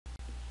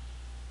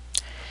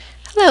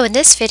Hello, in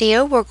this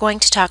video we're going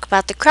to talk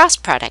about the cross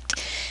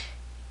product.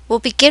 We'll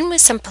begin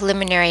with some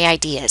preliminary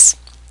ideas.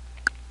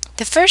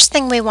 The first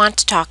thing we want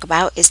to talk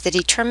about is the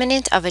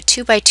determinant of a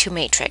 2 by 2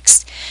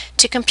 matrix.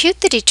 To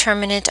compute the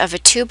determinant of a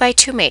 2 by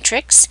 2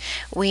 matrix,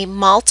 we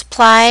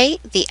multiply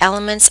the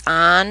elements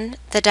on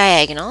the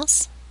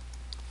diagonals.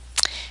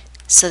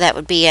 So that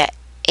would be a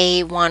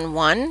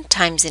A11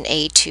 times an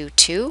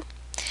A22,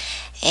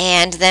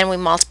 and then we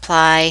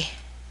multiply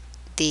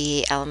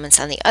the elements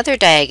on the other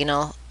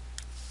diagonal,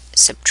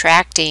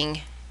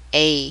 subtracting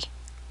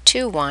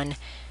A21,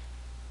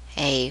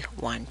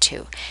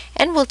 A12.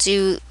 And we'll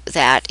do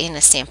that in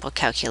a sample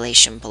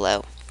calculation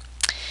below.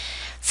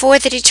 For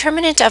the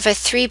determinant of a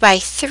 3 by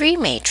 3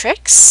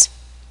 matrix,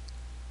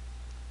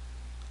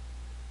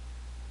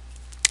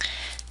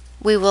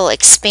 we will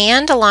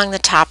expand along the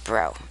top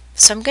row.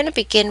 So I'm going to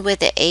begin with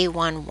the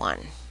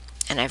A11,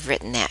 and I've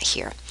written that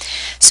here.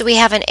 So we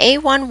have an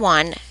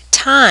A11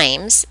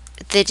 times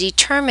the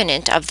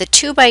determinant of the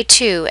 2 by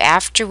 2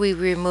 after we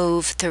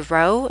remove the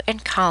row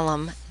and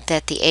column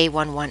that the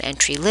A11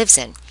 entry lives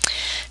in.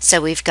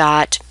 So we've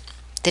got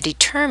the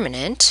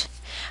determinant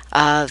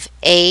of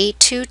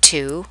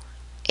A22,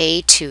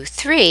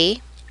 A23,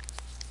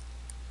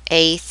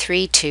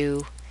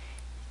 A32,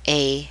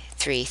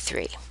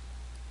 A33.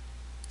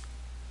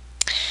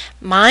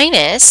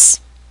 Minus,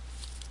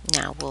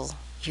 now we'll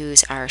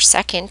use our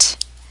second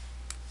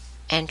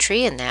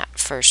entry in that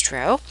first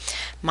row,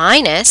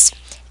 minus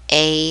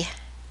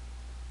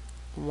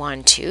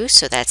A12,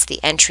 so that's the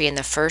entry in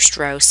the first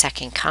row,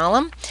 second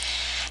column,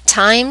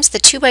 times the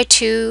 2 by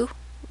 2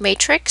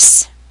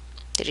 matrix,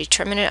 the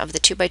determinant of the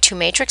 2 by 2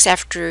 matrix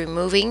after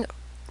removing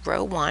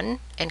row 1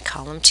 and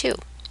column 2.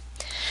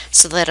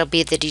 So that'll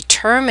be the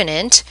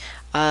determinant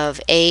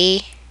of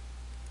A21,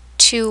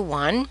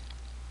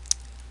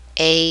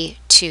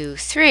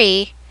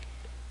 A23,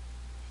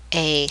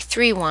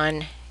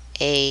 A31,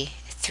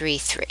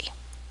 A33.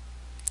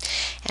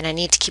 And I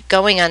need to keep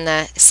going on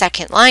the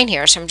second line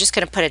here, so I'm just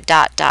going to put a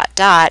dot, dot,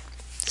 dot,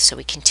 so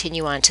we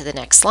continue on to the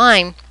next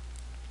line.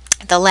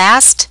 The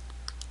last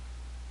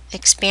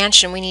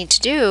expansion we need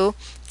to do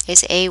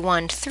is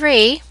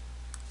A13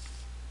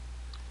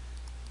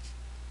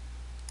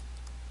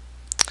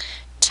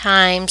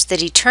 times the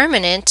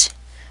determinant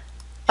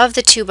of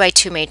the 2 by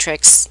 2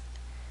 matrix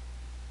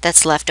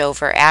that's left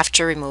over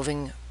after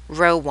removing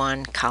row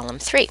 1, column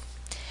 3.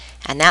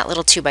 And that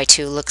little 2 by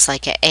 2 looks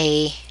like an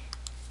A21,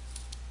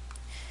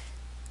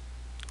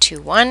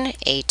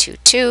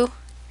 A22,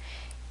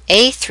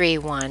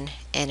 A31,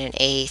 and an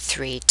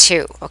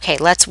A32. Okay,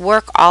 let's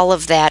work all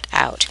of that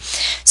out.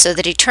 So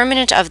the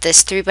determinant of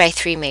this 3 by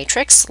 3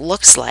 matrix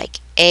looks like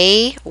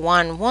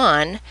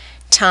A11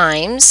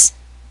 times,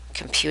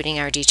 computing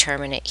our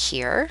determinant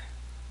here,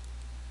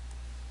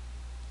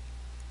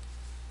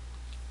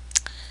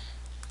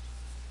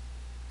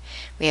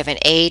 we have an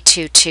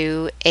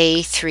A22,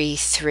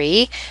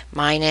 A33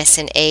 minus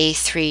an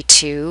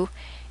A32,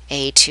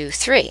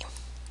 A23,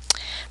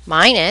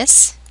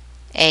 minus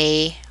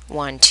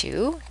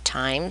A12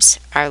 times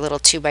our little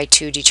 2 by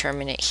 2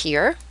 determinant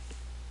here.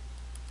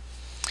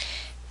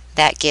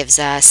 That gives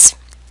us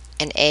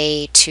an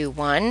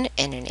A21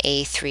 and an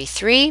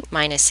A33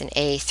 minus an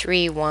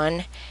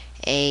A31,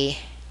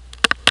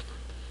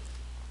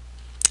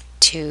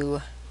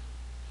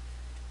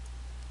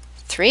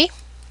 A23,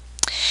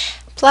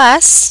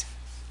 plus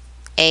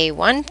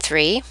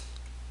A13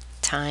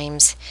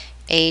 times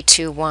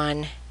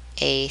A21,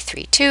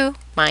 A32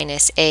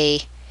 minus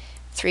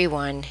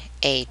A31,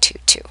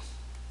 A22.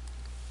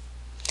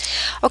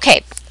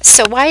 Okay,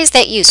 so why is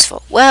that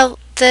useful? Well,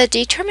 the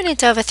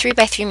determinant of a 3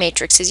 by 3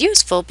 matrix is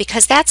useful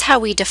because that's how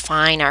we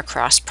define our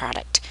cross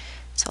product.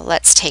 So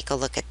let's take a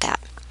look at that.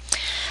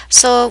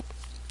 So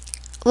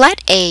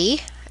let A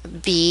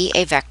be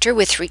a vector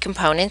with 3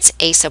 components,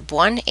 A sub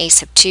 1, A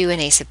sub 2,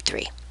 and A sub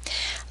 3.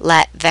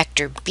 Let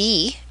vector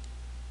B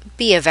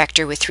be a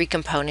vector with 3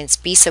 components,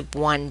 B sub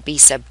 1, B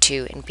sub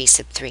 2, and B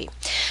sub 3.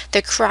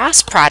 The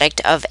cross product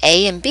of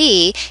A and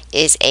B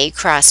is A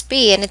cross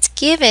B, and it's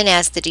given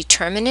as the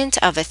determinant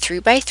of a 3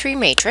 by 3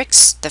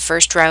 matrix. The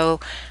first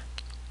row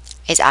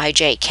is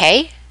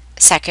IJK,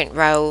 second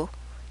row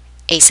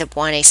A sub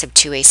 1, A sub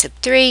 2, A sub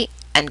 3,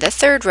 and the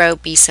third row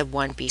B sub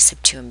 1, B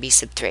sub 2, and B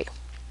sub 3.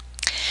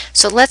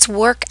 So let's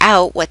work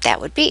out what that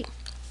would be.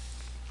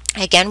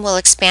 Again, we'll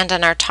expand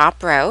on our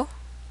top row.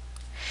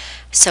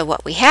 So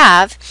what we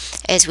have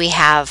is we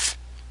have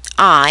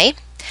I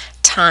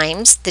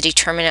times the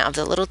determinant of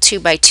the little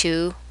 2 by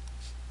 2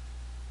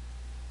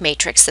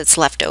 matrix that's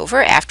left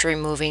over after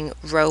removing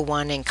row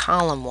 1 and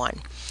column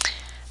 1.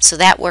 So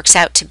that works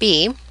out to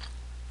be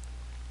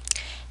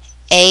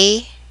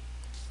A2,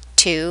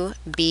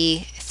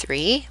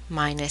 B3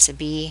 minus a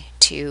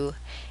B2,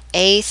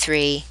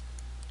 A3,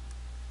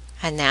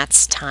 and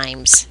that's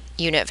times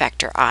unit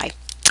vector I.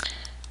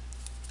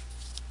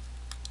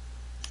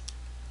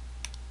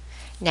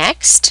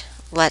 Next,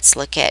 let's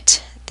look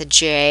at the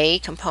J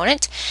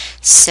component.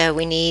 So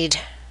we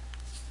need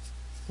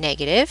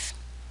negative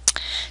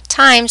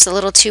times the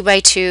little 2 by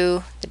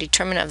 2, the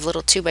determinant of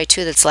little 2 by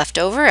 2 that's left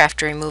over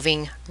after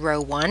removing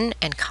row 1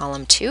 and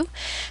column 2.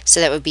 So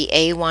that would be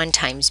A1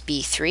 times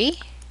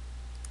B3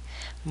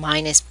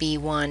 minus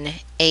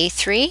B1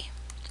 A3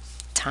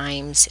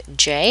 times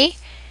J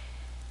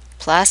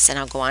plus, and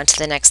I'll go on to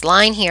the next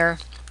line here.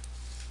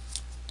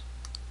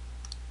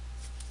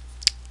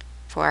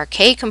 For our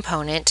K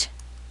component,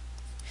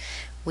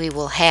 we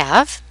will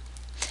have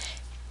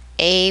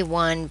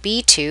A1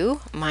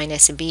 B2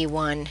 minus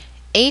B1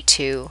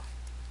 A2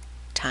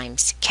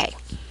 times K.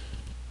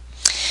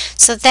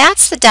 So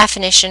that's the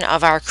definition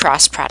of our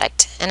cross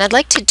product, and I'd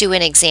like to do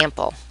an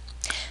example.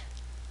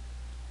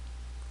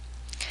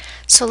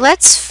 So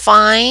let's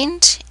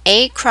find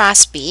A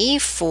cross B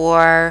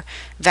for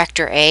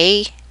vector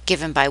A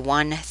given by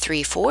 1,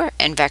 3, 4,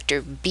 and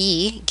vector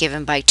B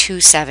given by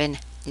 2, 7,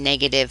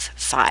 negative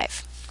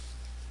 5.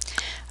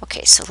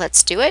 Okay, so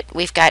let's do it.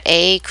 We've got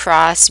A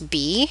cross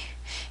B.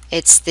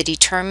 It's the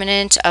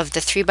determinant of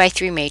the 3 by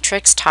 3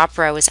 matrix. Top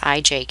row is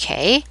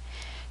IJK.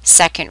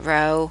 Second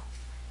row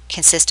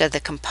consists of the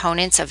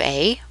components of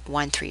A,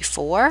 1, 3,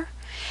 4.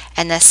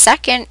 And the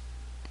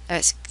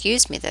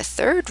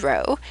third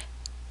row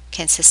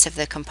consists of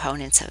the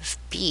components of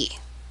B.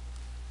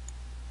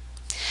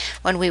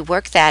 When we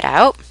work that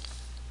out,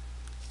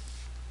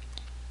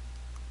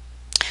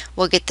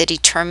 we'll get the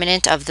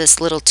determinant of this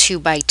little 2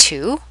 by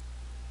 2.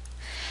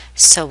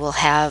 So we'll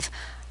have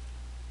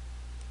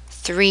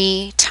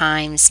 3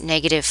 times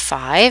negative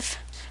 5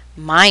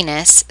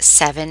 minus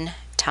 7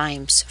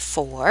 times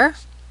 4,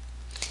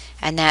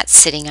 and that's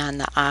sitting on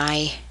the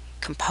I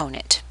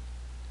component.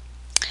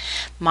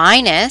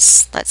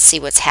 Minus, let's see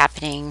what's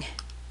happening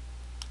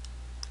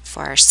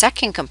for our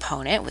second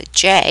component with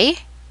J.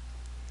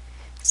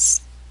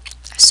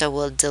 So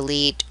we'll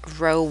delete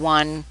row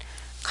 1,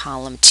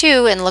 column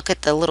 2, and look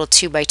at the little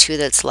 2 by 2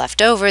 that's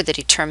left over. The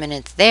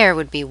determinant there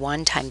would be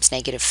 1 times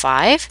negative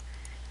 5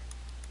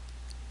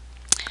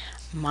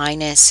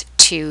 minus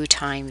 2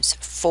 times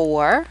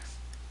 4.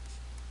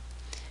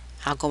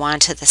 I'll go on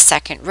to the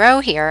second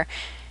row here.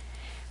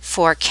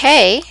 For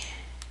K,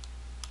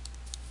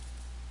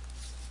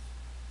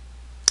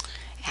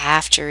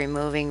 after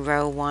removing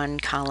row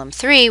 1, column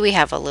 3, we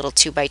have a little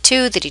 2 by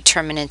 2. The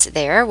determinant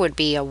there would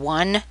be a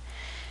 1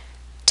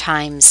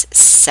 times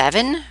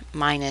 7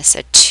 minus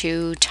a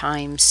 2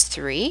 times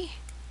 3,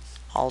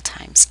 all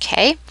times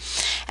K.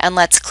 And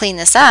let's clean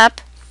this up.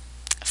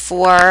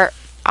 For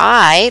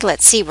I,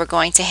 let's see, we're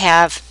going to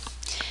have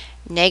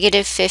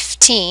negative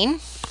 15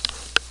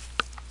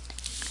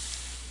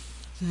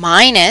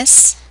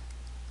 minus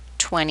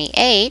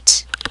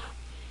 28,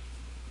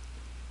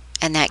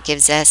 and that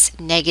gives us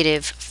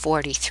negative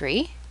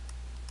 43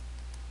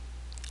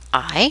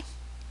 I.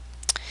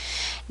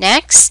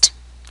 Next,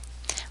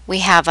 we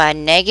have a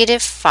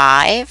negative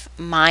 5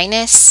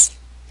 minus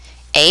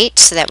 8,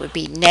 so that would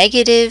be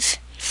negative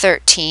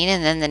 13,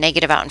 and then the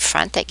negative out in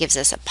front, that gives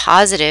us a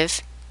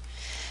positive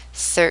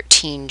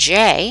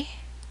 13J.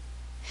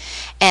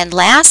 And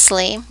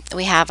lastly,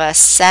 we have a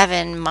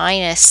 7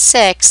 minus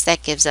 6,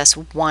 that gives us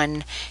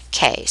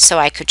 1K. So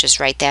I could just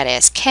write that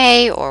as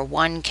K or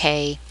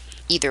 1K,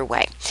 either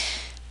way.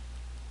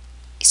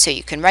 So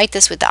you can write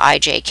this with the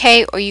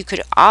IJK, or you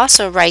could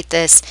also write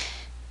this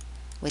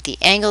with the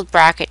angled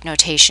bracket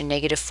notation,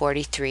 negative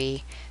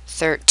 43,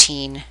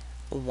 13,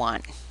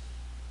 1.